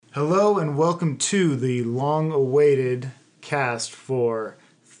Hello and welcome to the long-awaited cast for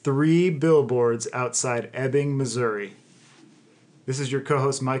 3 Billboards Outside Ebbing, Missouri. This is your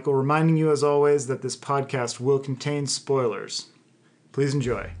co-host Michael, reminding you as always that this podcast will contain spoilers. Please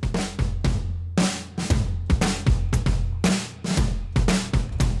enjoy.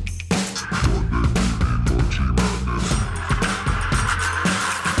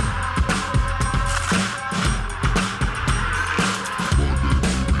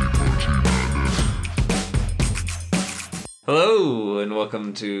 Hello, and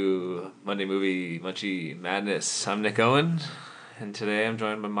welcome to Monday Movie Munchie Madness. I'm Nick Owen, and today I'm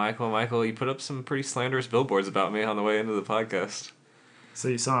joined by Michael. Michael, you put up some pretty slanderous billboards about me on the way into the podcast. So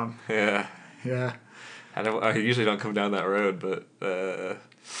you saw him? Yeah. Yeah. I usually don't come down that road, but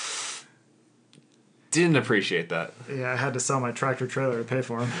didn't appreciate that. Yeah, I had to sell my tractor trailer to pay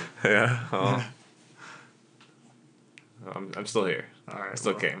for him. Yeah. Oh. I'm still here. All right. I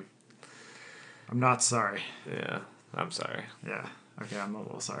still came. I'm not sorry. Yeah. I'm sorry. Yeah. Okay, I'm a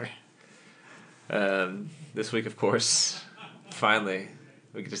little sorry. This week, of course, finally,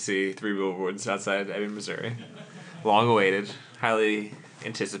 we get to see 3 billboards outside Ebbing, Missouri. Long awaited, highly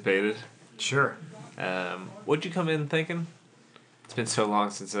anticipated. Sure. What'd you come in thinking? It's been so long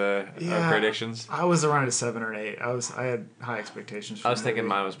since our predictions. I was around a 7 or an 8. I had high expectations for I was thinking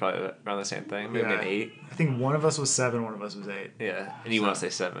mine was probably around the same thing. Maybe an 8. I think one of us was 7, one of us was 8. Yeah, and you want to say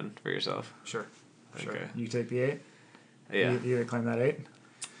 7 for yourself. Sure. Sure. Okay. You take the 8? Yeah. You gonna claim that 8?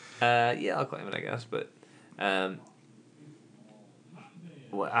 Yeah, I'll claim it, I guess. But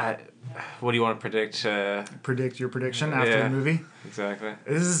what do you want to predict? Predict your prediction after the movie? Exactly.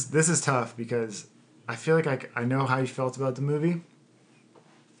 This is tough because I feel like I know how you felt about the movie,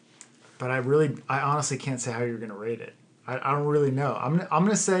 but I honestly can't say how you're gonna rate it. I don't really know. I'm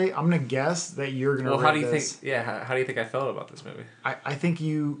gonna guess that you're gonna. Well, rate how do you this. think? Yeah, how do you think I felt about this movie?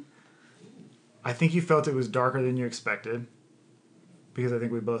 I think you felt it was darker than you expected, because I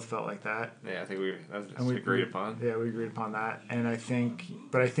think we both felt like that. Yeah, I think we agreed upon. Yeah, we agreed upon that, and I think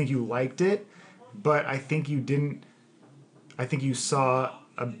you liked it, but I think you didn't. I think you saw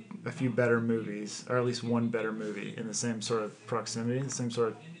a few better movies, or at least one better movie in the same sort of proximity, the same sort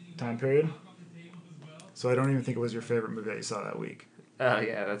of time period. So I don't even think it was your favorite movie that you saw that week. Oh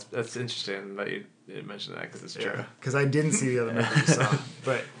yeah, that's interesting that you didn't mention that because it's true. Because I didn't see the other movie you saw,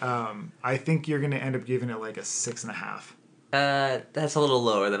 but I think you're gonna end up giving it like a 6.5. That's a little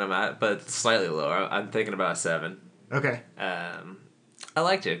lower than I'm at, but slightly lower. I'm thinking about a 7. Okay. I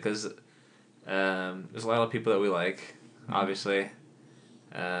liked it because there's a lot of people that we like, obviously.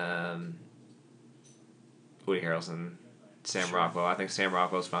 Woody Harrelson, Sam Rockwell. I think Sam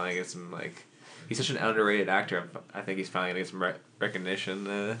Rockwell's finally getting some he's such an underrated actor. I think he's finally gonna get some recognition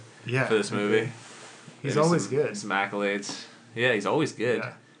for this movie. He's always good. Some accolades. Yeah, he's always good.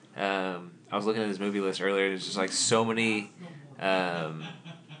 Yeah. I was looking at his movie list earlier. There's just so many,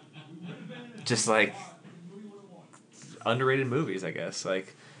 just underrated movies. I guess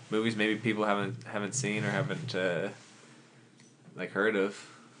movies maybe people haven't seen or haven't heard of.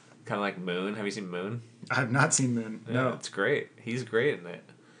 Kind of like Moon. Have you seen Moon? I have not seen Moon. Yeah, No. It's great. He's great in it.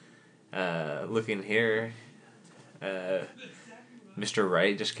 Looking here, Mr.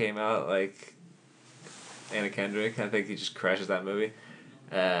 Right just came out. Anna Kendrick. I think he just crushes that movie.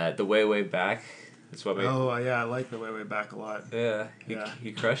 The Way Back. That's what. Oh yeah, I like The Way Back a lot. Yeah,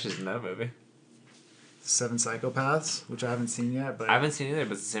 he crushes in that movie. 7 Psychopaths, which I haven't seen yet, but I haven't seen either,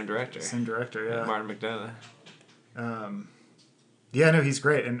 but it's the same director. Same director, yeah. Martin McDonagh. Yeah, no, he's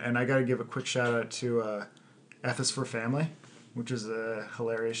great, and I got to give a quick shout out to F is for Family, which is a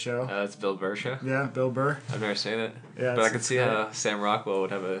hilarious show. It's Bill Burr show. Yeah, Bill Burr. I've never seen it. Yeah, but I could see how Sam Rockwell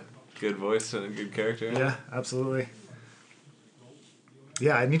would have a good voice and a good character. Yeah, absolutely.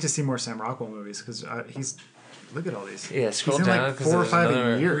 Yeah, I need to see more Sam Rockwell movies because he's. Look at all these. Yeah, scroll he's down. In 4 or 5 a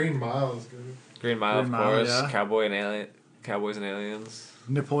year. Green Mile is good. Green Mile, of course. Yeah. Cowboys and Aliens.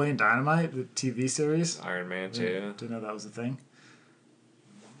 Napoleon Dynamite, the TV series. Iron Man 2. Didn't know that was a thing.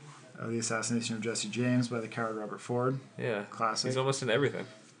 The Assassination of Jesse James by the coward Robert Ford. Yeah. Classic. He's almost in everything.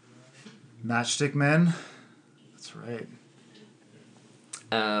 Matchstick Men. That's right.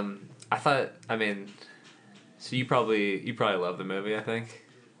 I thought. I mean, so you probably love the movie. I think.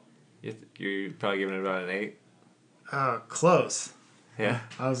 You're probably giving it about an 8. Close. Yeah.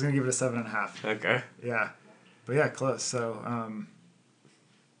 I was gonna give it a 7.5. Okay. Yeah, but yeah, close. So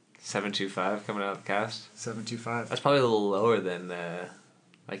 7.25 coming out of the cast. 7.25. That's probably a little lower than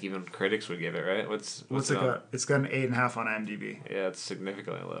even critics would give it, right? What's it got? It's got an 8.5 on IMDb. Yeah, it's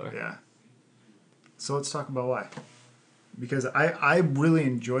significantly lower. Yeah. So let's talk about why. because I really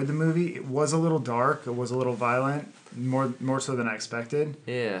enjoyed the movie. It was a little dark. It was a little violent, more so than I expected.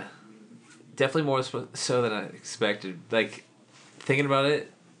 Yeah. Definitely more so than I expected. Like, thinking about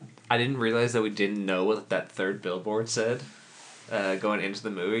it, I didn't realize that we didn't know what that third billboard said going into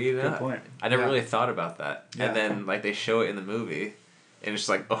the movie, you know? Good point. I never really thought about that. Yeah. And then, like, they show it in the movie, and it's just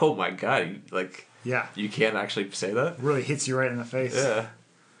like, oh my god, you can't actually say that? It really hits you right in the face. Yeah.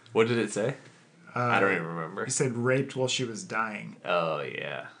 What did it say? I don't even remember. He said raped while she was dying. Oh,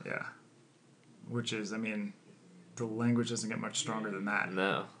 yeah. Yeah. Which is, I mean, the language doesn't get much stronger than that.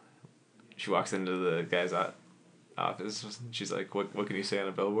 No. She walks into the guy's office. She's like, what can you say on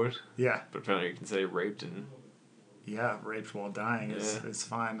a billboard? Yeah. But apparently you can say raped and... Yeah, raped while dying is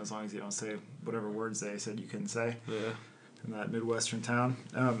fine as long as you don't say whatever words they said you couldn't say. Yeah. In that Midwestern town.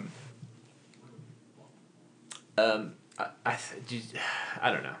 I don't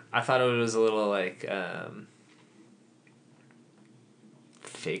know. I thought it was a little like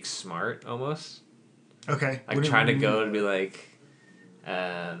fake smart almost. Okay. Like trying to go and be like,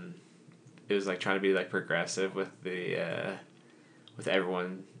 it was like trying to be like progressive with the with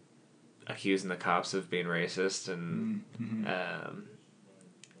everyone accusing the cops of being racist, and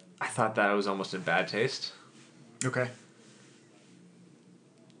I thought that was almost in bad taste. Okay.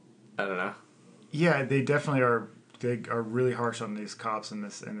 I don't know. Yeah, they definitely are. They are really harsh on these cops in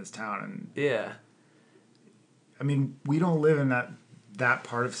this town, and yeah. I mean, we don't live in that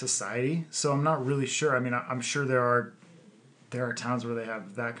part of society, so I'm not really sure. I mean, I'm sure there are towns where they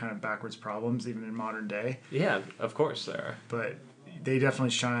have that kind of backwards problems, even in modern day. Yeah, of course there are. But they definitely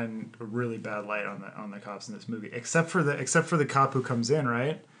shine a really bad light on the cops in this movie, except for the cop who comes in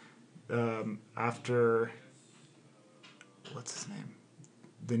right after, what's his name,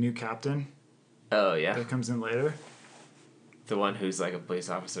 the new captain. Oh yeah. That comes in later. The one who's like a police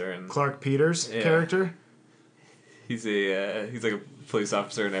officer and Clark Peters' character. He's like a police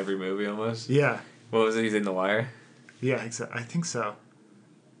officer in every movie almost. Yeah. What was it? He's in The Wire. Yeah, I think so.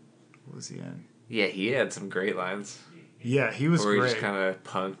 What was he in? Yeah, he had some great lines. Yeah, he was great. Where he just kind of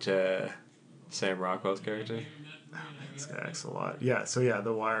punked Sam Rockwell's character. Oh, man, this guy acts a lot. Yeah, so yeah,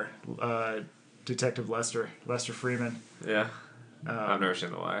 The Wire. Detective Lester Freeman. Yeah. I've never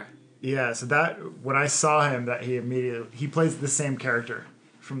seen The Wire. Yeah, so that when I saw him, that he plays the same character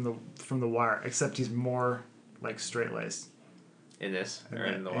from the Wire, except he's more like straight laced. In this or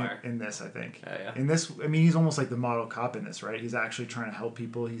in The Wire? In this, I think. Yeah. In this, I mean, he's almost like the model cop in this, right? He's actually trying to help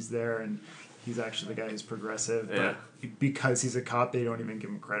people. He's there, and he's actually the guy who's progressive. Yeah. But because he's a cop, they don't even give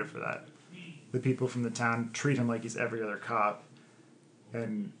him credit for that. The people from the town treat him like he's every other cop.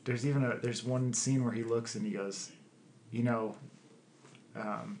 And there's one scene where he looks and he goes, you know,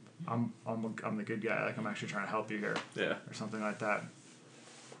 I'm the good guy. Like, I'm actually trying to help you here. Yeah. Or something like that.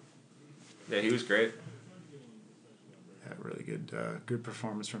 Yeah, he was great. Yeah, really good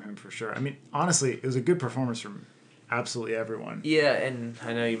performance from him for sure. I mean, honestly, it was a good performance from absolutely everyone. Yeah, and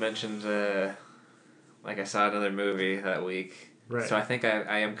I know you mentioned, like I saw another movie that week. Right. So I think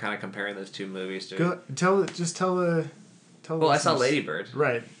I am kind of comparing those two movies to. Tell the. Well, I saw Lady Bird.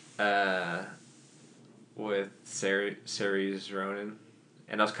 Right. With Saoirse Ronan.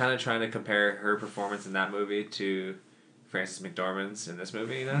 And I was kind of trying to compare her performance in that movie to Frances McDormand's in this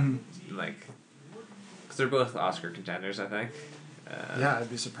movie, you know? Mm-hmm. Like, because they're both Oscar contenders, I think. Yeah, I'd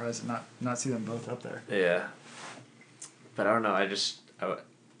be surprised to not see them both up there. Yeah. But I don't know, I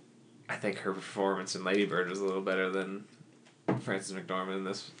think her performance in Lady Bird was a little better than Frances McDormand in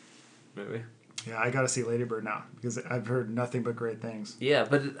this movie. Yeah, I gotta see Lady Bird now, because I've heard nothing but great things. Yeah,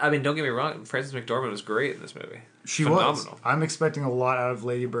 but, I mean, don't get me wrong, Frances McDormand was great in this movie. She was. I'm expecting a lot out of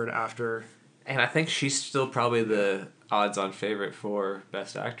Lady Bird after... And I think she's still probably the odds-on favorite for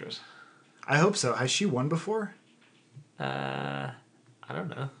Best Actress. I hope so. Has she won before? I don't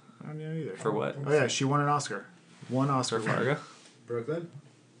know. I don't know either. For what? Oh, yeah, she won an Oscar. One Oscar for Fargo? Brooklyn?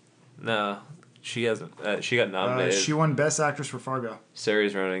 No, she hasn't. She got nominated. She won Best Actress for Fargo.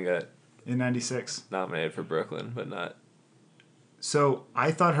 Saoirse Ronan got... In 96. Nominated for Brooklyn, but not... So,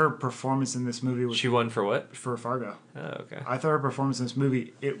 I thought her performance in this movie was... She won for what? For Fargo. Oh, okay. I thought her performance in this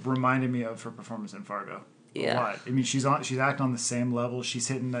movie, it reminded me of her performance in Fargo. Yeah. A lot. I mean, she's acting on the same level. She's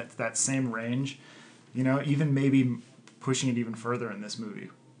hitting that same range. You know, even maybe pushing it even further in this movie,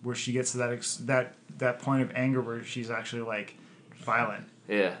 where she gets to that point of anger where she's actually, like, violent.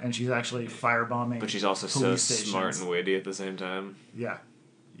 Yeah. And she's actually firebombing. But she's also so smart and witty at the same time. Yeah.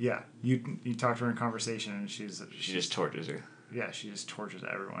 Yeah. You talk to her in conversation and she just tortures you. Yeah, she just tortures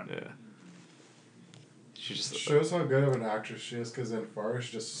everyone. Yeah. She just shows how good of an actress she is, because in Fargo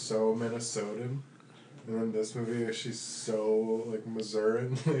she's just so Minnesotan, and in this movie she's so like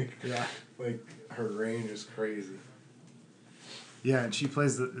Missourian. Like, yeah, like her range is crazy. Yeah, and she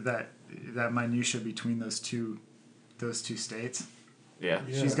plays that minutia between those two states. Yeah.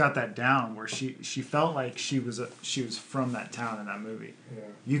 She's got that down where she felt like she was from that town in that movie. Yeah.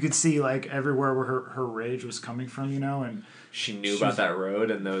 You could see like everywhere where her rage was coming from, and She knew about that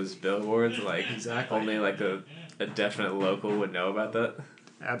road and those billboards, like Exactly. only like a definite local would know about that.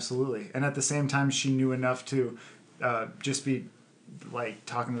 absolutely. And at the same time, she knew enough to just be like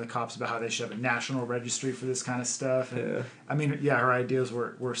talking to the cops about how they should have a national registry for this kind of stuff. And, Yeah. I mean, yeah, her ideas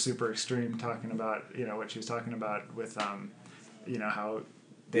were super extreme, talking about what she was talking about with how they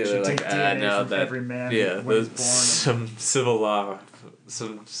Yeah, should they're take like, DNA no, from that every man yeah, when he's those, born.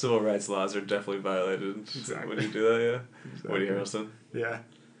 some civil rights laws are definitely violated Exactly. when you do that. Yeah, Exactly. Woody Harrelson. Yeah.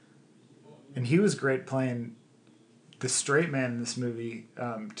 And he was great playing the straight man in this movie,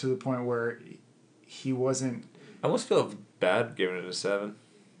 to the point where he wasn't. I almost feel bad giving it a 7.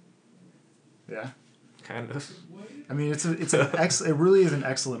 Yeah. Kind of. I mean, it really is an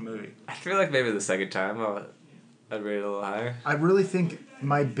excellent movie. I feel like maybe the second time I'd rate it a little higher. I really think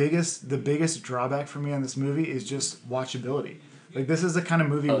the biggest drawback for me on this movie is just watchability. Like, this is the kind of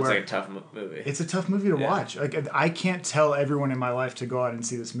movie It's where like a tough movie. it's a tough movie to watch. Like, I can't tell everyone in my life to go out and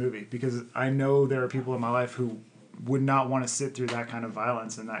see this movie because I know there are people in my life who would not want to sit through that kind of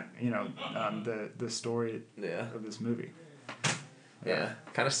violence and that the story of this movie. Yeah,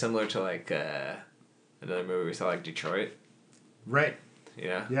 kind of similar to like another movie we saw, like Detroit. Right.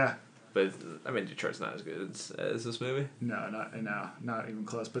 Yeah. Yeah. But I mean, Detroit's not as good as this movie. No, not even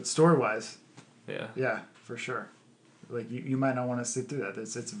close. But story wise, Yeah. for sure. Like you might not want to sit through that.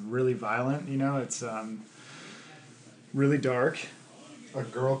 It's really violent. It's really dark. A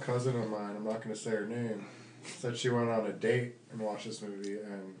girl cousin of mine, I'm not going to say her name, said she went on a date and watched this movie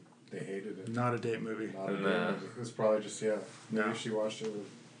and they hated it. Not a date movie. Not a date No. movie. It was probably just, maybe No. she watched it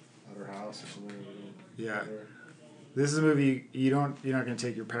at her house or something. Yeah. This is a movie you're not going to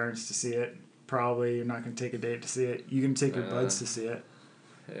take your parents to see it. Probably you're not going to take a date to see it. You can take your buds to see it.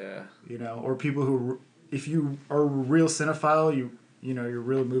 Yeah. Or people who, if you are a real cinephile, you're a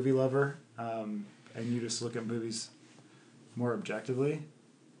real movie lover, and you just look at movies more objectively,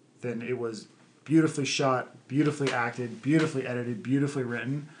 then it was beautifully shot, beautifully acted, beautifully edited, beautifully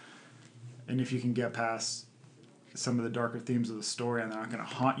written. And if you can get past some of the darker themes of the story and they're not going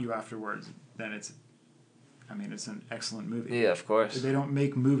to haunt you afterwards, then it's an excellent movie. Yeah, of course. They don't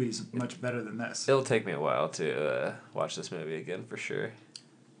make movies much better than this. It'll take me a while to watch this movie again for sure.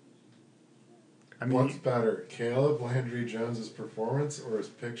 I mean, What's better, Caleb Landry Jones's performance or his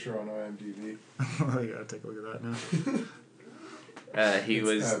picture on IMDb? I gotta take a look at that now. He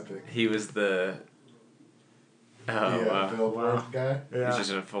It's was the. Oh the wow! Billboard Wow. guy. He's Yeah,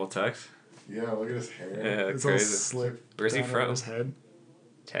 just in a full tux. Yeah, look at his hair. Yeah, it's all crazy. slick. Where's he down over from? his head.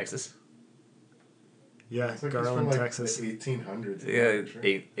 Texas. Yeah, It's like Garland, he's from Texas. the 1800s.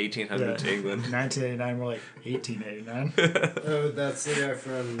 Yeah, 1800 to England. 1989, more like 1889. Oh, that's the guy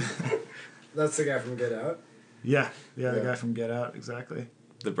from. That's the guy from Get Out. Yeah, the Yeah. guy from Get Out, exactly.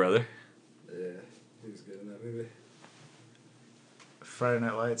 The brother. Yeah, he was good in that movie. Friday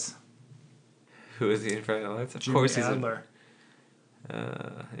Night Lights. Who is he in Friday Night Lights? Of Jimmy course he's in. Adler.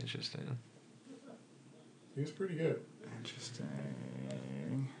 Interesting. He was pretty good. Interesting.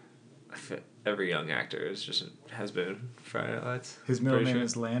 Every young actor has been in Friday Night Lights. His middle Pretty name sure.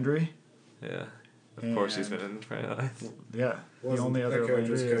 is Landry. Yeah. Of course he's And- been in Friday Night Lights. Yeah, the Wasn't only other coach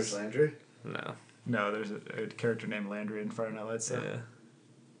was Landry Coach is... Landry, No. No, there's a character named Landry in Friday Night Lights. So. Yeah.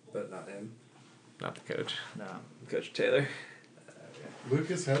 but not him. Not the coach. No. Coach Taylor.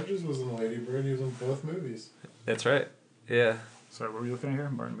 Lucas Hedges was in Lady Bird. He was in both movies. That's right. Yeah. Sorry, what were you looking at here?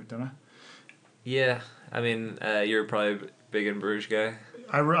 Martin McDonough? Yeah. I mean, you're probably a big In Bruges guy.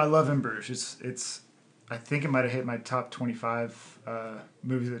 I love In Bruges. It's I think it might have hit my top 25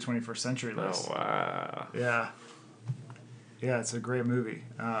 movies of the 21st century list. Oh, wow. Yeah. Yeah, it's a great movie.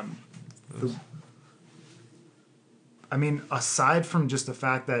 Aside from just the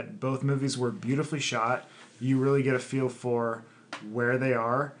fact that both movies were beautifully shot, you really get a feel for where they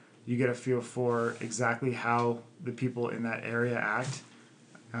are. You get a feel for exactly how the people in that area act.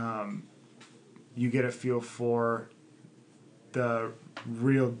 You get a feel for the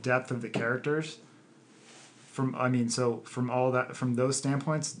real depth of the characters. From those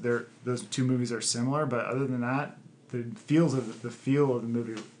standpoints, those two movies are similar. But other than that, the feel of the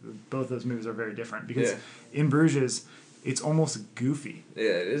movie, both those movies are very different. Because In Bruges, it's almost goofy. Yeah,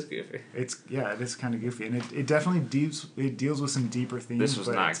 it is goofy. It is kind of goofy, and it definitely deals with some deeper themes. This was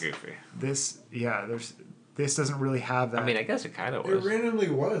but not goofy. This doesn't really have that. I mean, I guess it kind of It was. randomly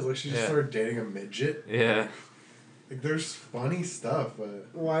was. Like, she just Yeah. started dating a midget. Yeah. Like, there's funny stuff, but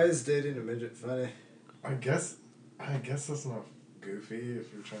Why is dating a midget funny? I guess that's not goofy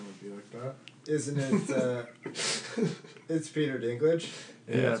if you're trying to be like that. Isn't it? It's Peter Dinklage.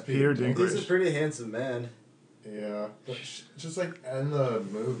 Yeah, it's Peter Dinklage. He's a pretty handsome man. Yeah, but just like in the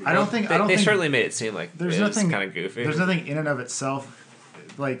movie. I don't think They certainly made it seem like there's it was nothing kind of goofy. There's nothing in and of itself,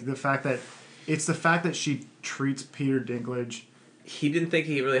 like the fact that she treats Peter Dinklage. He didn't think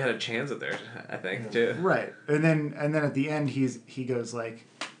he really had a chance at there. I think too. Right, and then at the end he goes like,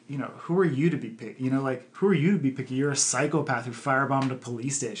 you know, who are you to be picky? You know, like, who are you to be picky? You're a psychopath who firebombed a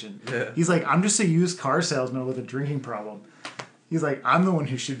police station. Yeah. He's like, I'm just a used car salesman with a drinking problem. He's like, I'm the one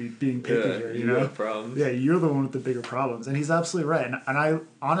who should be being picky here, you know? have problems. Yeah, you're the one with the bigger problems. And he's absolutely right. And I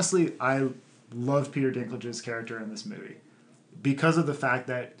honestly, I love Peter Dinklage's character in this movie because of the fact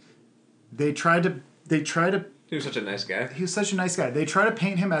that they tried to He was such a nice guy. he was such a nice guy. They try to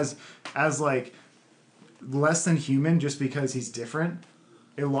paint him as like less than human just because he's different.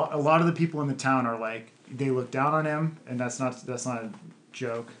 A lot of the people in the town are like, they look down on him, and that's not a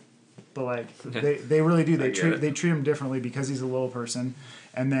joke, but like they really do. They treat him differently because he's a little person.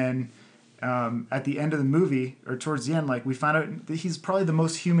 And then at the end of the movie, or towards the end, like, we find out that he's probably the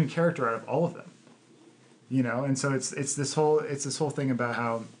most human character out of all of them. You know, and so it's this whole thing about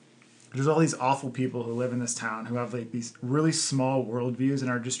how there's all these awful people who live in this town who have like these really small worldviews and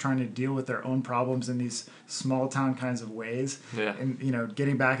are just trying to deal with their own problems in these small town kinds of ways. Yeah. And, you know,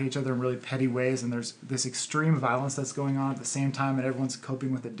 getting back at each other in really petty ways. And there's this extreme violence that's going on at the same time, and everyone's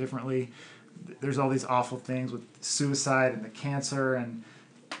coping with it differently. There's all these awful things with suicide and the cancer and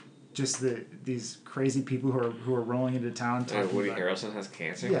just these crazy people who are rolling into town. Woody Harrelson has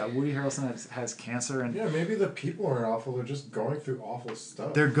cancer. Yeah, Woody Harrelson has cancer, and yeah, maybe the people aren't awful. They're just going through awful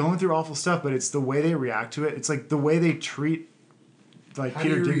stuff. they're going through awful stuff, but it's the way they react to it. It's like the way they treat like How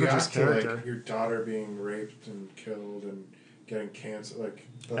Peter do you Dinklage's react to, character. like, your daughter being raped and killed and getting cancer? Like,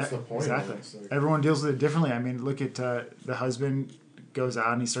 that's the point. Exactly. Almost. Like, Everyone deals with it differently. I mean, look at the husband goes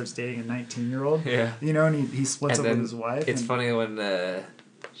out and he starts dating a 19-year-old. Yeah. You know, and he splits And up with then his wife. It's and funny when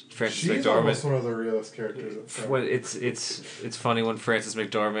Frances she's almost McDormand. one of the realest characters. When it's funny when Frances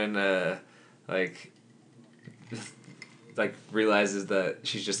McDormand like realizes that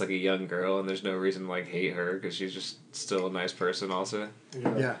she's just like a young girl and there's no reason to like hate her because she's just still a nice person also.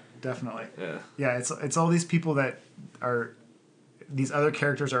 Yeah, definitely. Yeah. Yeah, it's all these people that are these other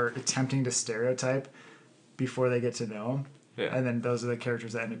characters are attempting to stereotype before they get to know them. Yeah. And then those are the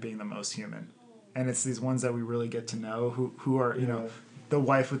characters that end up being the most human. And it's these ones that we really get to know who are, you know, the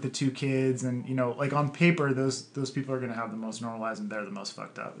wife with the 2 kids, and, you know, like on paper those people are going to have the most normalized and they're the most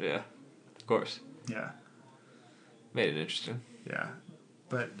fucked up. Yeah. Of course. Yeah. Made it interesting. Yeah.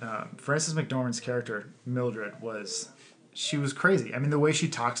 But Frances McDormand's character, Mildred, she was crazy. I mean, the way she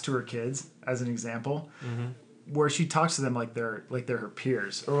talks to her kids, as an example, where she talks to them like they're her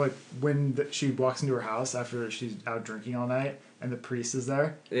peers, or like when she walks into her house after she's out drinking all night and the priest is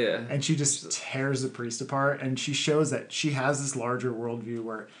there, and she just tears the priest apart, and she shows that she has this larger worldview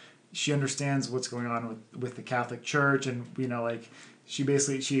where she understands what's going on with the Catholic Church, and, you know, like she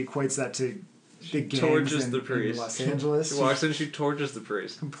equates that to the gangs Tortures in the priest. Los Angeles. She walks in, she tortures the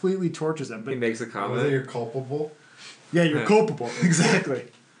priest. Completely tortures him. But He makes a Whether comment. you're culpable. yeah, you're culpable. Exactly.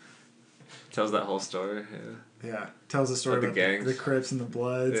 Tells that whole story. Yeah. Tells the story Of the about gangs. the Crips and the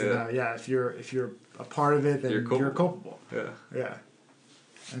Bloods, Yeah. and if you're a part of it, then you're culpable. Yeah. Yeah.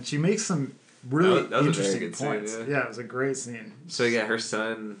 And she makes some really That was a very interesting good scene, points. yeah. It was a great scene. So yeah, her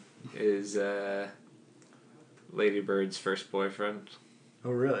son is Lady Bird's first boyfriend. Oh,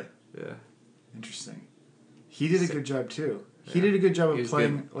 really? Yeah. Interesting. He did a good job too. He Yeah. did a good job He of was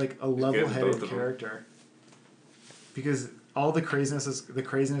playing good. like a was good in both level-headed of them. character. Because all the craziness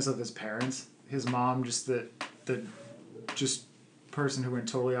of his parents, his mom, just the person who went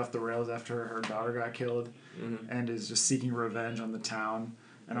totally off the rails after her daughter got killed, and is just seeking revenge on the town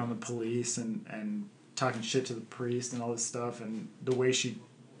and on the police and talking shit to the priest and all this stuff, and the way she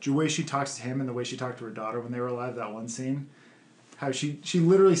talks to him and the way she talked to her daughter when they were alive, that one scene, how she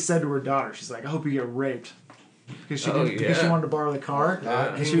literally said to her daughter, she's like, I hope you get raped. Because because she wanted to borrow the car,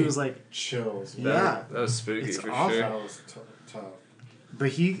 and she was like, chills. yeah, That was spooky It's for awful. sure. That was tough.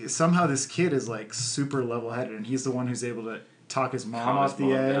 but this kid is like super level-headed, and he's the one who's able to talk his mom Calm off his the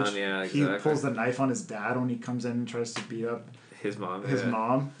mom edge. down, yeah, He exactly. pulls the knife on his dad when he comes in and tries to beat up His mom. his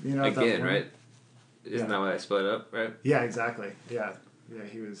mom. You know, at that Again, point. right? Isn't that why they split up, right? Yeah, exactly. Yeah,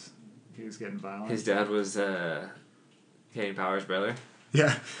 he was getting violent. His dad was Kenny Powers' brother.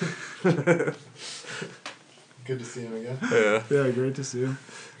 Yeah. Good to see him again. Yeah. Yeah, great to see him.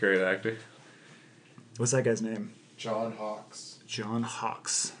 Great actor. What's that guy's name? John Hawkes. John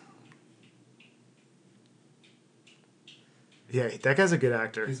Hawkes. Yeah, that guy's a good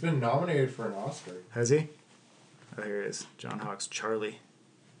actor. He's been nominated for an Oscar. Has he? Oh, here he is. John Hawkes, Charlie.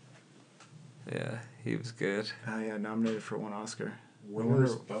 Yeah, he was good. Oh, yeah, nominated for 1 Oscar.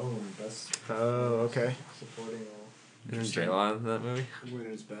 Winter's Bone, best. Oh, okay. Supporting role. Isn't J-Law in that movie?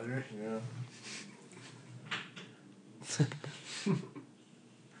 Winner's better. Yeah.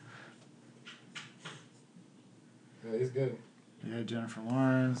 Yeah, he's good. Yeah, Jennifer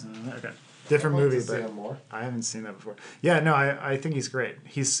Lawrence. Okay. Different I'd like movie, to see but him more. I haven't seen that before. Yeah, no, I think he's great.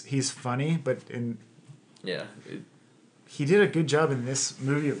 He's funny, but Yeah. he did a good job in this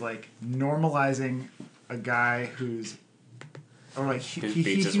movie of like normalizing a guy who's, or like Who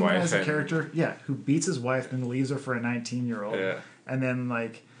beats his wife humanized a and- character, yeah, who beats his wife and leaves her for a 19-year-old, Yeah. and then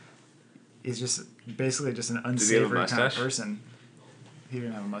like is just basically just an he have a unsavory kind of mustache? person. He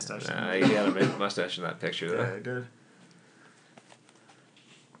didn't have a mustache. Nah, he had a mustache in that picture, though. Yeah, he did.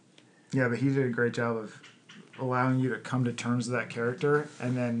 Yeah, but he did a great job of allowing you to come to terms with that character,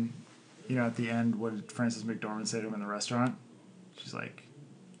 and then, you know, at the end, what did Frances McDormand say to him in the restaurant? She's like,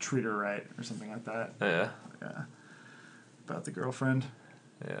 "Treat her right," or something like that. Oh, yeah. Yeah. About the girlfriend.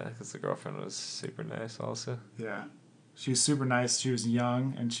 Yeah, because the girlfriend was super nice also. Yeah. She was super nice. She was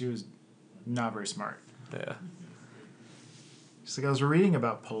young, and she was not very smart. Yeah. She's like, "I was reading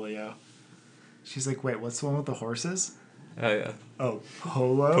about polio." She's like, "Wait, what's the one with the horses?" Oh, yeah. Oh,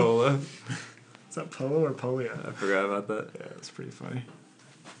 polo? Polo. Is that polo or polio? I forgot about that. Yeah, it's pretty funny.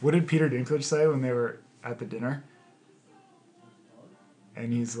 What did Peter Dinklage say when they were at the dinner?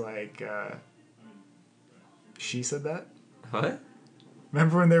 And he's like, she said that? What?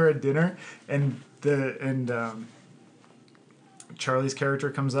 Remember when they were at dinner and Charlie's character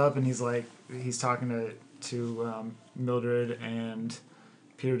comes up and he's talking to Mildred and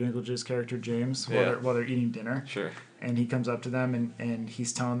Peter Dinklage's character James while they're eating dinner. Sure. And he comes up to them and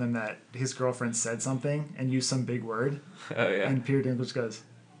he's telling them that his girlfriend said something and used some big word. Oh, yeah. And Peter Dinklage goes,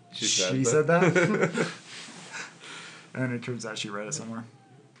 She said that? And it turns out she read it somewhere.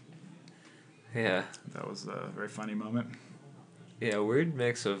 Yeah. That was a very funny moment. Yeah, weird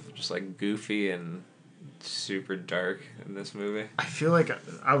mix of just like goofy and super dark in this movie. I feel like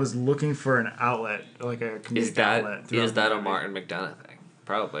I was looking for an outlet, like a comedic outlet. throughout Is that the a movie. Martin McDonagh thing?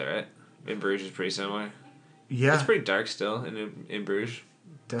 Probably, right? In Bruges is pretty similar. Yeah, It's pretty dark still in Bruges.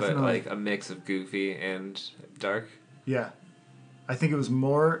 definitely. But like a mix of goofy and dark. Yeah. I think it was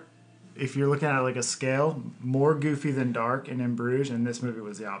more, if you're looking at it like a scale, more goofy than dark in Bruges, and this movie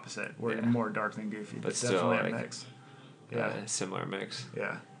was the opposite, where Yeah. more dark than goofy, but Still, definitely like, a mix. Yeah. Similar mix.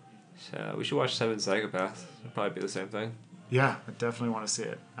 Yeah. So we should watch Seven Psychopaths. It'll probably be the same thing. Yeah, I definitely want to see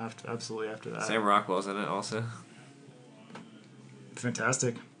it. Absolutely after that. Sam Rockwell's in it also.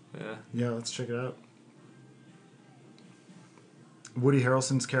 Fantastic. Yeah. Yeah, let's check it out. Woody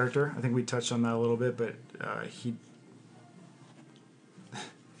Harrelson's character, I think we touched on that a little bit, but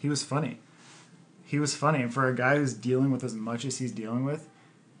he was funny. He was funny, and for a guy who's dealing with as much as he's dealing with,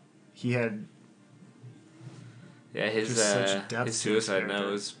 he had Yeah, his Just such depth to his suicide note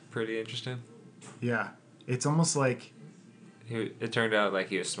character. was pretty interesting. yeah. It's almost like It turned out like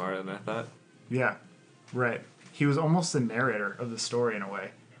he was smarter than I thought. yeah, right. He was almost the narrator of the story in a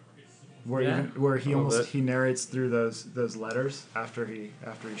way, where Yeah, where he a little bit. he narrates through those letters after he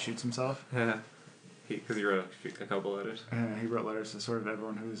shoots himself. Yeah. Because he wrote a couple letters. And he wrote letters to sort of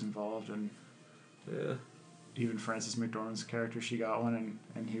everyone who was involved, and Yeah. even Frances McDormand's character, she got one,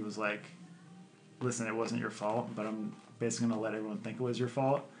 and he was like, "Listen, it wasn't your fault, but I'm basically gonna let everyone think it was your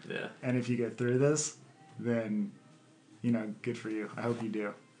fault. Yeah. And if you get through this, then, you know, good for you. I hope you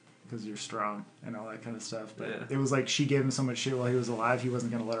do, because you're strong and all that kind of stuff." But Yeah. it was like she gave him so much shit while he was alive, he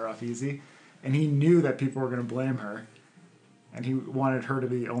wasn't gonna let her off easy, and he knew that people were gonna blame her, and he wanted her to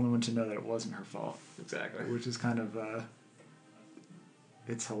be the only one to know that it wasn't her fault, Exactly. which is kind of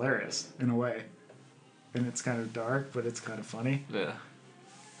it's hilarious in a way, and it's kind of dark, but it's kind of funny. Yeah.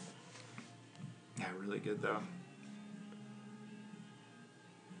 Yeah, really good though.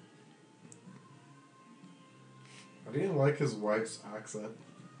 I didn't like his wife's accent.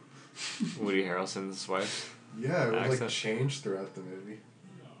 Woody Harrelson's wife. Yeah, it would like Accent. change throughout the movie.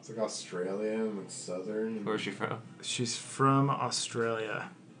 It's like Australian and Southern. Where's she from? She's from Australia.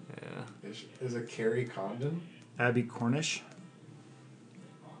 Yeah. Is it Carrie Condon? Abby Cornish.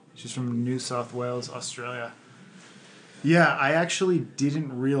 She's from New South Wales, Australia. Yeah, I actually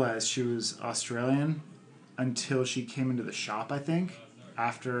didn't realize she was Australian until she came into the shop, I think,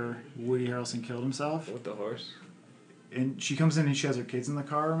 after Woody Harrelson killed himself. With the horse? And she comes in and she has her kids in the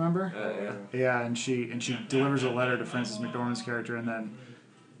car, remember? Yeah. Yeah, and she delivers a letter to Frances McDormand's character, and then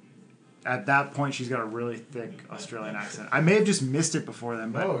at that point she's got a really thick Australian accent. I may have just missed it before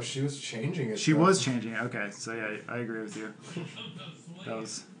then, but No, she was changing it. she though. was changing it. Okay, so yeah, I agree with you. That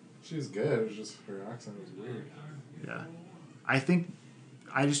was She was good. It was just her accent was weird. Yeah.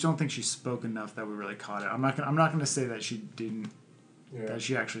 I just don't think she spoke enough that we really caught it. I'm not gonna say that she didn't. Yeah. That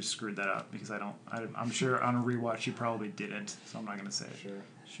she actually screwed that up because I'm sure on a rewatch she probably didn't. So I'm not gonna say it.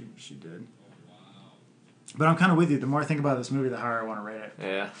 Sure. She did. But I'm kind of with you. The more I think about this movie, the higher I want to rate it.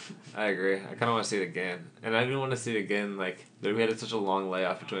 Yeah, I agree. I kind of want to see it again. And I even want to see it again, like, we had such a long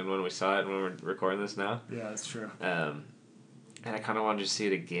layoff between when we saw it and when we're recording this now. Yeah, that's true. And I kind of want to just see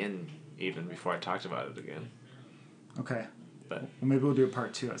it again, even before I talked about it again. Okay. But Well, maybe we'll do a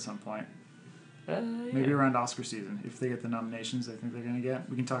part 2 at some point. Maybe yeah. around Oscar season. If they get the nominations I think they're going to get,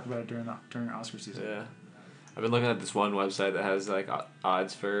 we can talk about it during Oscar season. Yeah. I've been looking at this one website that has, like,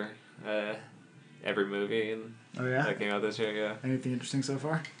 odds for every movie and Oh, yeah? that came out this year, yeah. Anything interesting so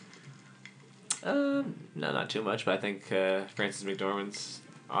far? No, not too much, but I think Frances McDormand's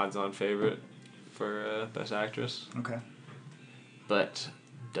odds-on favorite for Best Actress. Okay. But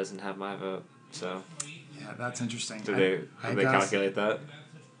doesn't have my vote, so... Yeah, that's interesting. Did they calculate that?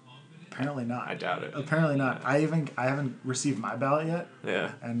 Apparently not. I doubt it. Apparently not. I haven't received my ballot yet,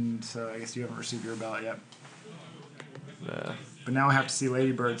 Yeah. and so I guess you haven't received your ballot yet. Yeah. But now I have to see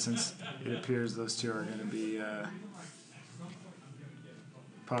Lady Bird since it appears those two are going to be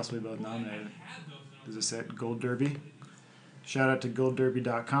possibly both nominated. Does it say Gold Derby? Shout out to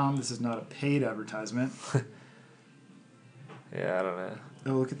goldderby.com. This is not a paid advertisement. Yeah, I don't know.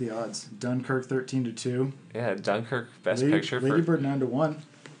 Oh, look at the odds. Dunkirk 13-2. Yeah, Dunkirk Best Picture Lady for... Bird 9-1.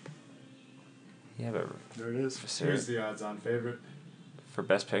 Yeah, but... There it is. Here's the odds on favorite. For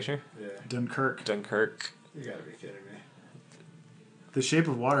Best Picture? Yeah. Dunkirk. Dunkirk. You gotta be kidding me. The Shape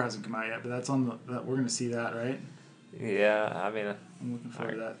of Water hasn't come out yet, but that's on we're going to see that, right? Yeah, I mean... I'm looking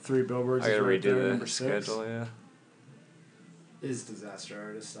forward to that. 3 Billboards I gotta is right there, redo the number 6. schedule, yeah. Is Disaster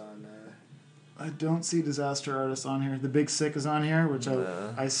Artist on... I don't see Disaster Artist on here. The Big Sick is on here, which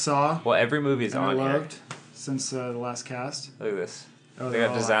No. I saw Well, every movie's and I on here. loved since the last cast. Look at this. Oh, They they're got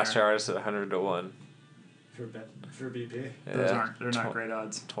all on Disaster here. Artist at 100-1. For BP? Yeah. They're not great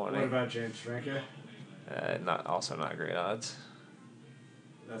odds. 20. What about James Franco? Not great odds.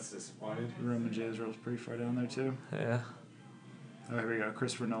 That's disappointing. Roman J. Israel's pretty far down there too. Yeah. Oh, here we go.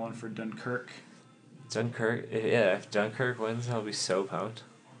 Christopher Nolan for Dunkirk. Dunkirk, yeah, if Dunkirk wins, I'll be so pumped.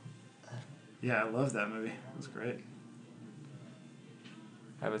 Yeah, I love that movie. It was great.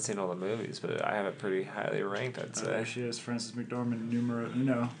 I haven't seen all the movies, but I have it pretty highly ranked, I'd say. There she is, Frances McDormand, numero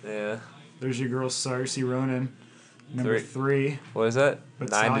uno. Yeah. There's your girl, Saoirse Ronan, number 3. What is that? But 9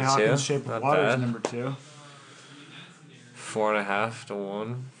 Sally to 2? Hawkins' Shape of Not Water is bad. number 2. 4.5 to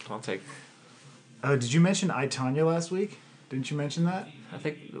 1. I'll take... Oh, did you mention I, Tonya last week? Didn't you mention that? I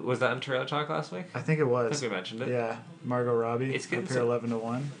think... Was that in Trailer Talk last week? I think it I was. think we mentioned it. Yeah, Margot Robbie. It's getting up here some-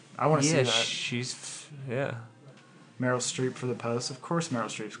 11-1. I want to see Yeah, that. she's... Yeah. Meryl Streep for The Post. Of course Meryl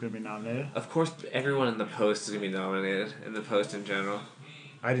Streep's going to be nominated. Of course, everyone in the Post is going to be nominated. In the Post in general.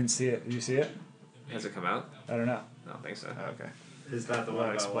 I didn't see it. Did you see it? Has it come out? I don't know. I don't think so. Oh, okay. Is that the Well,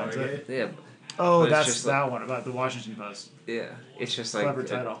 one that about explains it. Watergate? Yeah. Oh, But it's that's just that one about the Washington Post. Yeah. It's just like Clever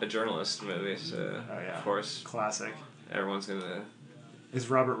title. a journalist movie, so Oh, yeah. of course Classic. everyone's going to... Is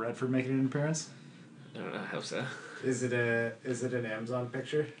Robert Redford making an appearance? I don't know, I hope so. Is it an Amazon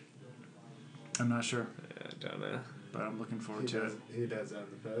picture? I'm not sure, Yeah, I don't know. but I'm looking forward He to does, it. he does on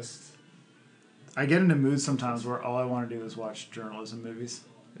the Post. I get into moods sometimes where all I want to do is watch journalism movies.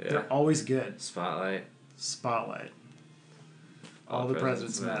 Yeah. They're always good. Spotlight. Spotlight. All the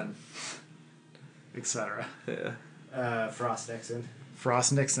President's Men. Etc. Yeah. Frost Nixon.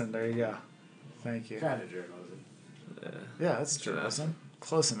 Frost Nixon, there you go. Thank you. Kind of journalism. Yeah. Yeah, that's Good enough. journalism.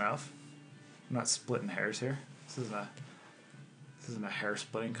 Close enough. I'm not splitting hairs here. This isn't a hair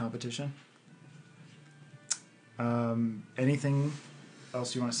splitting competition. Anything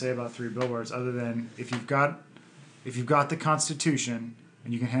else you want to say about 3 Billboards other than if you've got the Constitution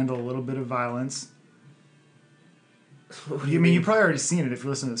and you can handle a little bit of violence. You probably already seen it if you're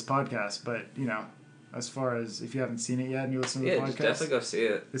listening to this podcast, but as far as if you haven't seen it yet and you listen to the Yeah, podcast, just definitely go see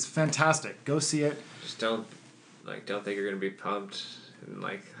it. it's fantastic. Go see it. Just don't think you're gonna be pumped and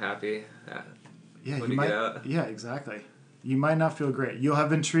happy. Yeah, when you you might. get out. Yeah, exactly. You might not feel great. You'll have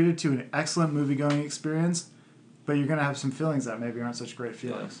been treated to an excellent movie-going experience, but you're gonna have some feelings that maybe aren't such great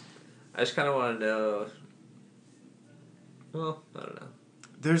feelings. I just kind of want to know. Well, I don't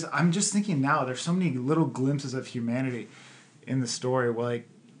know. I'm just thinking now. There's so many little glimpses of humanity in the story.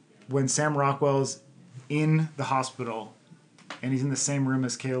 When Sam Rockwell's in the hospital, and he's in the same room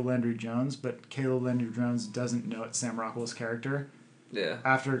as Caleb Landry Jones, but Caleb Landry Jones doesn't know it's Sam Rockwell's character. Yeah.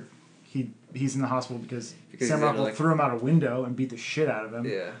 After he's in the hospital because Because Sam he's in, Rockwell threw him out a window and beat the shit out of him.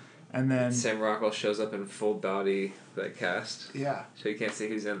 Yeah. And then Sam Rockwell shows up in full body cast, yeah, so you can't see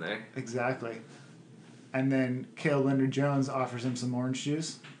who's in there. exactly. and then Cale Linder-Jones offers him some orange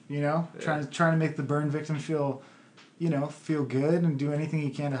juice. You know, trying to make the burn victim feel good and do anything he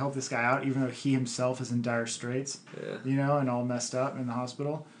can to help this guy out, even though he himself is in dire straits. Yeah. You know, and all messed up in the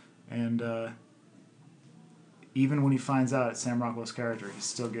hospital, and even when he finds out it's Sam Rockwell's character, he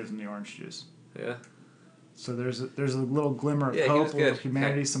still gives him the orange juice. Yeah. So there's a little glimmer of Yeah, he hope, was a little good.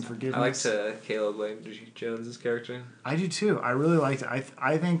 humanity, some forgiveness. I liked Caleb Jones's character. I do too. I really liked it.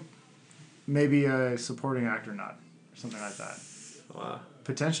 I think maybe a supporting actor nod or something like that. Wow.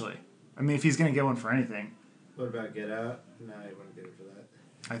 Potentially. I mean, if he's gonna get one for anything. What about Get Out? No, he wouldn't get it for that.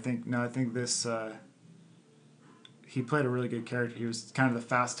 I think this. He played a really good character. He was kind of the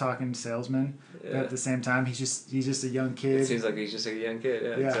fast-talking salesman, but at the same time, he's just a young kid. It seems like he's just a young kid.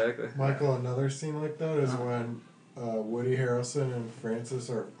 Yeah, exactly. Michael, another scene like that is when Woody Harrelson and Frances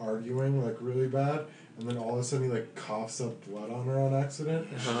are arguing like really bad, and then all of a sudden he like coughs up blood on her on accident.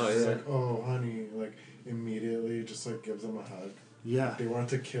 And she's like, "Oh, honey!" Like immediately, just like gives him a hug. Yeah. Like, they wanted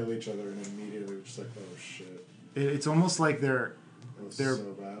to kill each other, and immediately just like, "Oh shit!" It's almost like they're so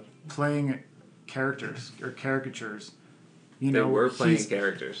bad. playing characters or caricatures. You They know, were playing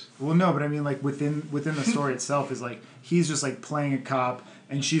characters. Well, no, but I mean, like within the story itself is like he's just like playing a cop,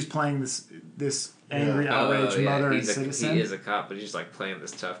 and she's playing this angry, outraged mother and citizen. He is a cop, but he's like playing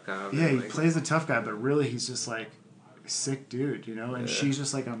this tough cop. Yeah, he like, plays a tough guy, but really he's just like a sick dude, you know. And she's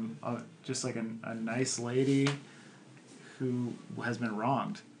just like a nice lady who has been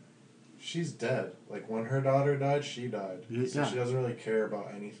wronged. She's dead. Like when her daughter died, she died. Yeah. So she doesn't really care about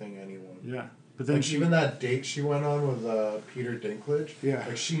anyone. Yeah, but then like even that date she went on with Peter Dinklage. Yeah.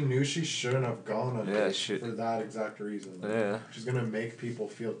 Like she knew she shouldn't have gone on it for that exact reason. Like, she's gonna make people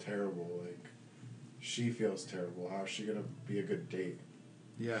feel terrible. Like she feels terrible. How is she gonna be a good date?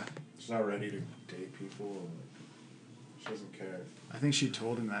 Yeah. She's not ready to date people. She doesn't care. I think she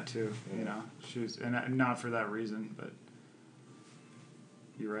told him that too. Yeah. You know, she was, and not for that reason, but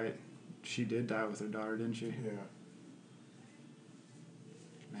you're right. She did die with her daughter, didn't she? Yeah.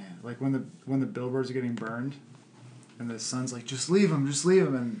 Man, like when the billboards are getting burned, and the son's like, just leave him,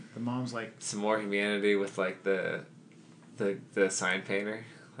 and the mom's like, some more humanity with like the sign painter.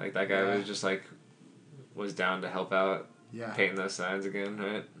 Like that guy was just like was down to help out. Yeah. Painting those signs again,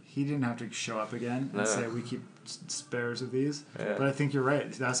 right? He didn't have to show up again and say we keep spares of these. Yeah. But I think you're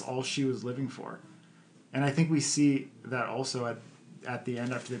right. That's all she was living for, and I think we see that also at the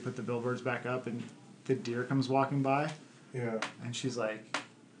end after they put the billboards back up and the deer comes walking by. Yeah. And she's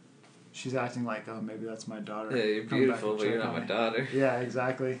acting like, oh, maybe that's my daughter. Yeah, you're beautiful, but you're not my daughter. Yeah,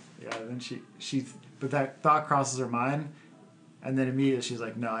 exactly. Yeah, then but that thought crosses her mind, and then immediately she's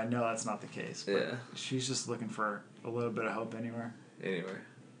like, no, I know that's not the case. But she's just looking for a little bit of hope anywhere. Anywhere,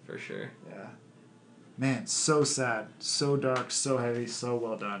 for sure. Yeah. Man, so sad, so dark, so heavy, so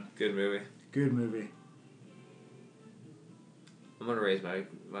well done. Good movie. Good movie. I'm gonna raise my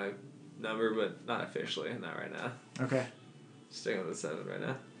number, but not officially, not right now. Okay. Sticking with the 7 right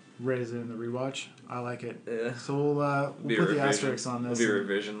now. Raise it in the rewatch. I like it. Yeah. So we'll put the asterisk on this. It'll be a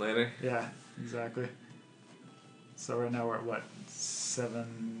revision later. Yeah, exactly. So right now we're at what?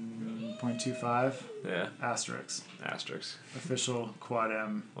 7.25? Yeah. Asterisks. Asterisks. Official Quad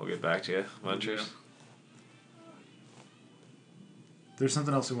M. We'll get back to you, munchers. There's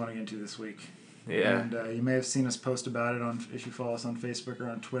something else we want to get into this week. Yeah. And you may have seen us post about it if you follow us on Facebook or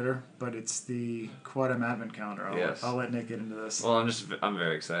on Twitter, but it's the Quad M Advent Calendar. I'll let Nick get into this. Well, I'm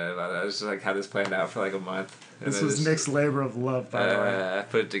very excited about it. I just like had this planned out for like a month. This was Nick's labor of love, by the way. I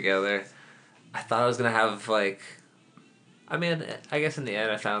put it together. I thought I was gonna have like, I mean, I guess in the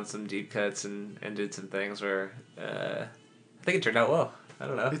end I found some deep cuts and did some things where I think it turned out well. I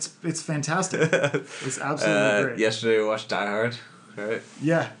don't know. It's fantastic. It's absolutely great. Yesterday we watched Die Hard. Right?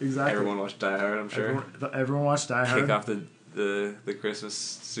 Yeah, exactly. Everyone watched Die Hard, I'm sure. Everyone watched Die Hard. Kick off the Christmas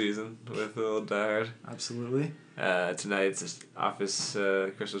season with a little Die Hard. Absolutely. Tonight's Office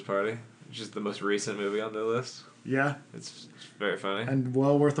Christmas Party, which is the most recent movie on the list. Yeah. It's very funny. And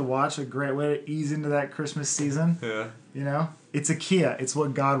well worth a watch. A great way to ease into that Christmas season. Yeah. You know? It's a Kia. It's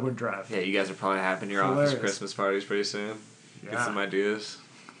what God would drive. Yeah, you guys are probably having your Office Christmas parties pretty soon. Yeah. Get some ideas.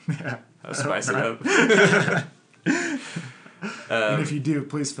 Yeah. I'll spice it up. And if you do,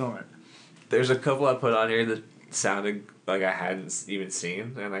 please film it. There's a couple I put on here that sounded like I hadn't even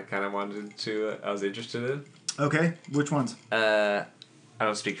seen, and I kind of wanted to. I was interested in. Okay, which ones? I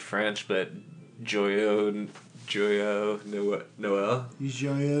don't speak French, but Joyeux Noel.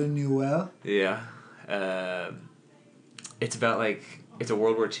 Joyeux Noel. Yeah, it's about like it's a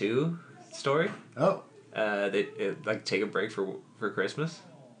World War II story. Oh. They like take a break for Christmas.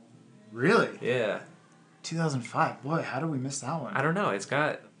 Really? Yeah. 2005. Boy, how did we miss that one? I don't know. It's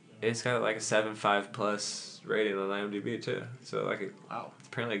got It's got like a 7.5 plus rating on IMDb too. So like Wow.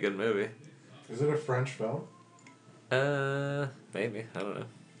 apparently a good movie. Is it a French film? Maybe, I don't know.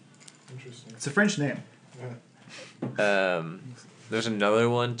 Interesting. It's a French name. Yeah. There's another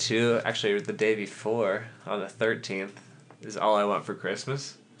one too. Actually, the day before on the 13th is All I Want for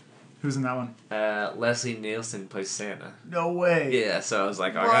Christmas. Who's in that one? Leslie Nielsen plays Santa. No way. Yeah, so I was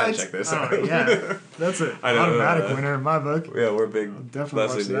like, I gotta check this out. Yeah, that's an I know, automatic winner in my book. Yeah, we're big Definitely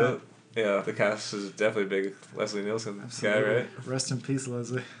Leslie watch that. Nielsen. Yeah, the cast is definitely big Leslie Nielsen Absolutely. guy, right? Rest in peace,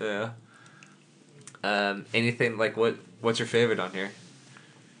 Leslie. Yeah. Anything like what's your favorite on here?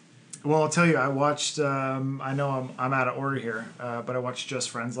 Well, I'll tell you, I watched. I know I'm out of order here, but I watched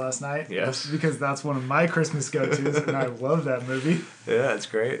Just Friends last night. Yes. Because that's one of my Christmas go-tos, and I love that movie. Yeah, it's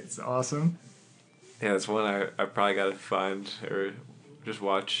great. It's awesome. Yeah, it's one I probably gotta find or just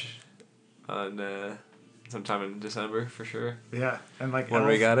watch on sometime in December for sure. Yeah, and like When Elf,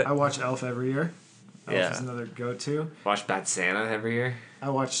 we got it? I watch Elf every year. Elf Yeah. is another go-to. Watch Bad Santa every year. I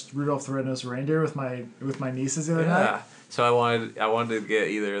watched Rudolph the Red-Nosed Reindeer with my nieces the other Yeah. night. So I wanted to get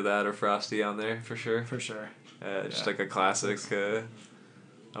either that or Frosty on there for sure. For sure. Just Yeah. like a classic,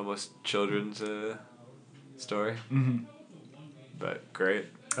 almost children's story. Mm-hmm. But great.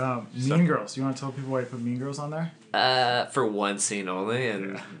 Mean Girls. You want to tell people why you put Mean Girls on there? For one scene only,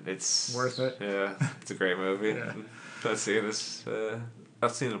 and it's Worth it. Yeah, it's a great movie. Yeah. That scene is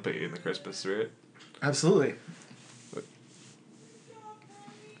that scene will put you in the Christmas spirit Absolutely.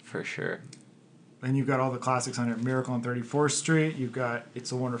 for sure. And you've got all the classics on here. Miracle on 34th Street. You've got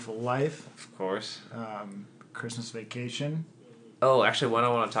It's a Wonderful Life. Of course. Christmas Vacation. Oh, actually, one I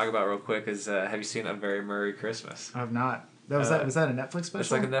want to talk about real quick is have you seen A Very Merry Christmas? I have not. Was that a Netflix special?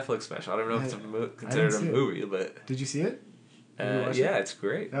 It's like a Netflix special. I don't know if it's considered a see it. movie, but Did you see it? Did you watch yeah, it? it's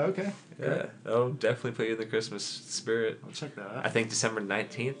great. Oh, okay. Yeah, Great. that'll definitely put you in the Christmas spirit. I'll check that I out. think December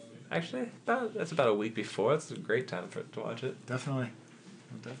 19th. Actually, that's about a week before. That's a great time to watch it. Definitely.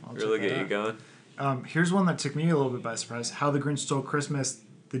 I'll Really check get that you out. going. Here's one that took me a little bit by surprise. How the Grinch Stole Christmas,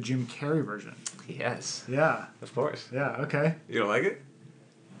 the Jim Carrey version. Yes, Yeah. of course. Yeah, okay. You don't like it?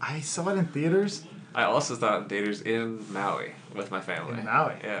 I saw it in theaters I also saw it in theaters in Maui with my family. in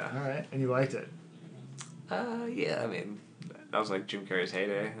Maui. Yeah. All right. And you liked it. Yeah, I mean, that was like Jim Carrey's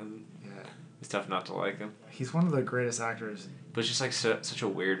heyday, and Yeah. it's tough not to like him. He's one of the greatest actors. But it's just like such a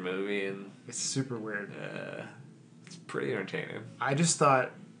weird movie, and It's super weird. it's pretty entertaining. I just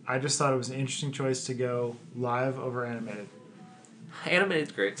thought it was an interesting choice to go live over animated.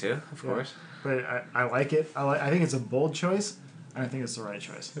 Animated's great too, of Yeah. course. But I like it. I think it's a bold choice, and I think it's the right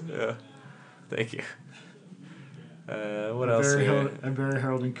choice. Yeah. Thank you. What else? And Barry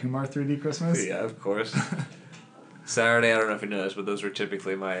Harold and Kumar 3D Christmas. Yeah, of course. Saturday, I don't know if you noticed, but those were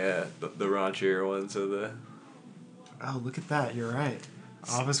typically my the raunchier ones of the. Oh, look at that! You're right.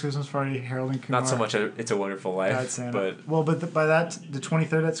 Office Christmas Party, Harold and Kumar. Not so much It's a Wonderful Life, Bad Santa. but By that the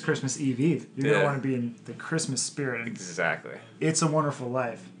 23rd, that's Christmas Eve. You're Yeah. gonna want to be in the Christmas spirit. exactly. It's a Wonderful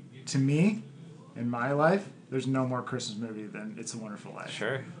Life. To me, in my life, there's no more Christmas movie than It's a Wonderful Life.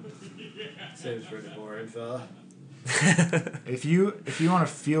 Sure. Seems pretty boring, fella. If you want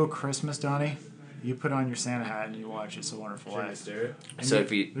to feel Christmas, Donnie, you put on your Santa hat and you watch It's a Wonderful Jimmy Life. Stewart. And So if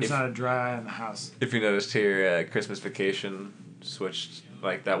there's not a dry eye in the house. If you noticed here, Christmas Vacation switched,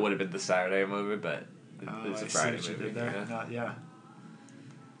 like that would have been the Saturday movie, but it's a I see Friday what you movie. did there. Yeah. Yeah.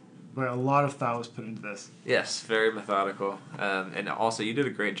 But a lot of thought was put into this. Yes, very methodical, and also you did a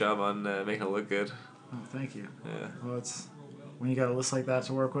great job on making it look good. Oh, thank you. Yeah. Well, it's when you got a list like that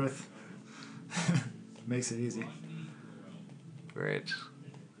to work with, makes it easy. Great.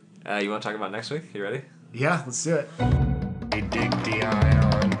 You want to talk about next week? You ready? Yeah, let's do it. They dig the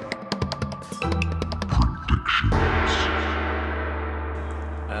ion.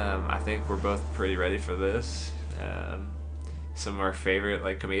 I think we're both pretty ready for this. Some of our favorite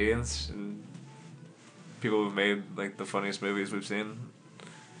like comedians and people who've made like the funniest movies we've seen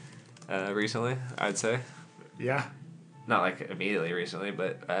recently, I'd say. Yeah. Not like immediately recently,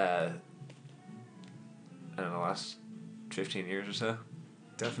 but I don't know, last 15 years or so.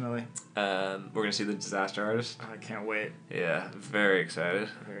 Definitely. We're gonna see The Disaster Artist. I can't wait. Yeah, very excited.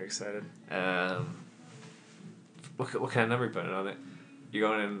 Very excited. What kind of number are you putting on it? You're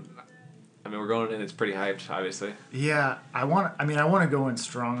going in. I mean, we're going in. It's pretty hyped, obviously. Yeah, I want to go in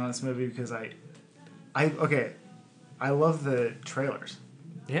strong on this movie because I love the trailers.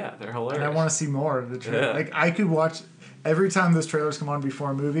 Yeah, they're hilarious. And I want to see more of the trailer. Yeah. Like I could watch every time those trailers come on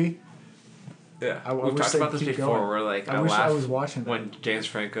before a movie. Yeah, I we've wish talked they'd about this keep before. going. Where like I I wish I laugh was watching that. when James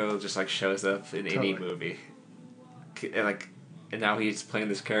Franco just like shows up in any Totally. movie, and now he's playing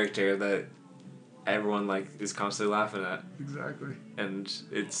this character that everyone like is constantly laughing at, Exactly. and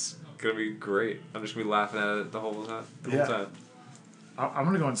it's gonna be great. I'm just gonna be laughing at it the whole time. Yeah. I'm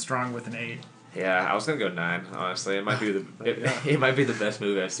gonna go in strong with an 8. Yeah, I was gonna go 9. Honestly, it might be it might be the best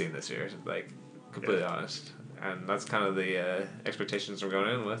movie I've seen this year. Like, completely honest, and that's kind of the expectations we're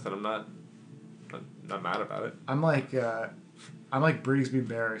going in with, and I'm not mad about it. I'm like Brigsby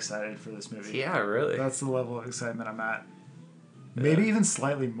Bear excited for this movie. Yeah, really. That's the level of excitement I'm at. Maybe even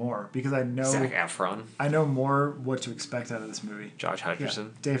slightly more because I know Zac Efron, I know more what to expect out of this movie. Josh Hutcherson, Yeah.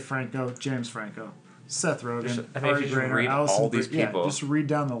 Dave Franco, James Franco, Seth Rogen, I think Ari if you Grainer, read Allison all these people, just read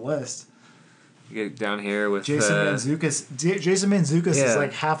down the list. you get down here with Jason Mantzoukas. Jason Mantzoukas is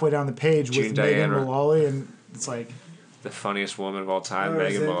like halfway down the page June with Megan Diane Mullally, and it's like the funniest woman of all time, Oh,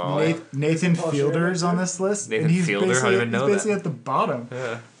 is Megan it Mullally. Nathan Paul Fielder's Shear on this list. Nathan and he's Fielder? I don't basically- even know he's basically that. at the bottom.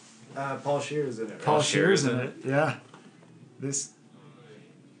 Yeah. Paul Shear's in it. Right? Paul Shear's Shear's in it. Yeah.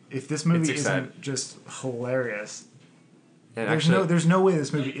 If this movie It's exciting. isn't just hilarious, And there's no way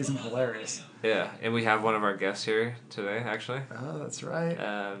this movie isn't hilarious. Yeah, and we have one of our guests here today, actually. Oh, that's right.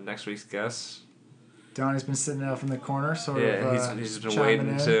 Next week's guest. Donnie's been sitting off in the corner, sort of. Yeah, he's been chiming waiting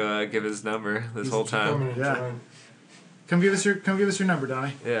in. to give his number this whole time. Yeah. Come give us your number,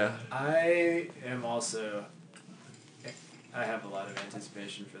 Donnie. Yeah. I am also. I have a lot of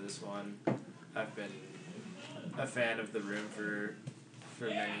anticipation for this one. I've been a fan of The Room for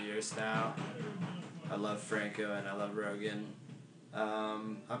many years now. I love Franco and I love Rogen.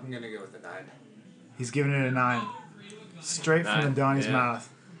 I'm gonna go with a 9. He's giving it a 9, straight from 9, the Donnie's yeah. mouth.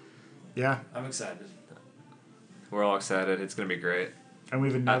 Yeah. I'm excited. We're all excited. It's going to be great. And we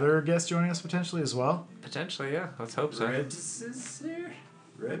have another guest joining us potentially as well. Potentially, yeah. Let's hope so. Ribs is here.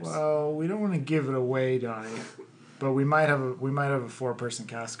 Ribs. Well, we don't want to give it away, Donnie, but we might have a 4-person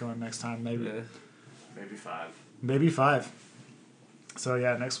cast going next time, maybe. Yeah. Maybe 5. Maybe 5. So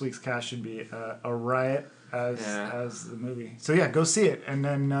yeah, next week's cast should be a riot as the movie. So yeah, go see it and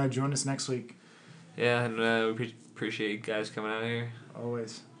then join us next week. Yeah, and we appreciate you guys coming out here.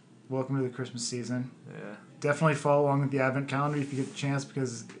 Always. Welcome to the Christmas season. Yeah. Definitely follow along with the Advent calendar if you get the chance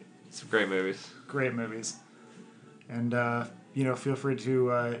because Some great movies. great movies. And feel free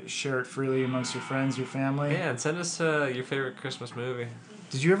to share it freely amongst your friends, your family. Yeah, and send us your favorite Christmas movie.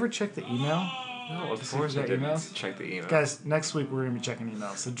 Did you ever check the email? No, of To see course if we I got didn't. emails? Check the email. Guys, next week we're going to be checking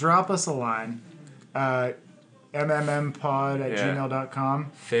emails. So drop us a line.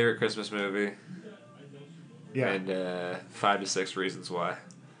 mmmpod@gmail.com. Favorite Christmas movie. Yeah, And 5 to 6 reasons why.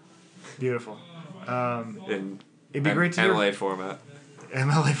 beautiful. In It'd be great to hear. MLA format.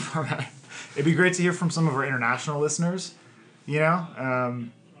 MLA format. It'd be great to hear from some of our international listeners. Yeah,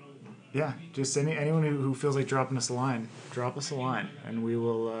 just anyone who feels like dropping us a line, drop us a line, and we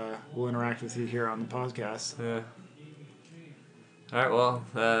will we'll interact with you here on the podcast. Yeah. All right. Well,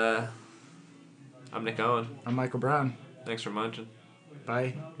 I'm Nick Owen. I'm Michael Brown. Thanks for munching.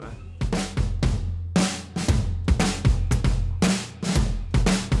 Bye. Bye.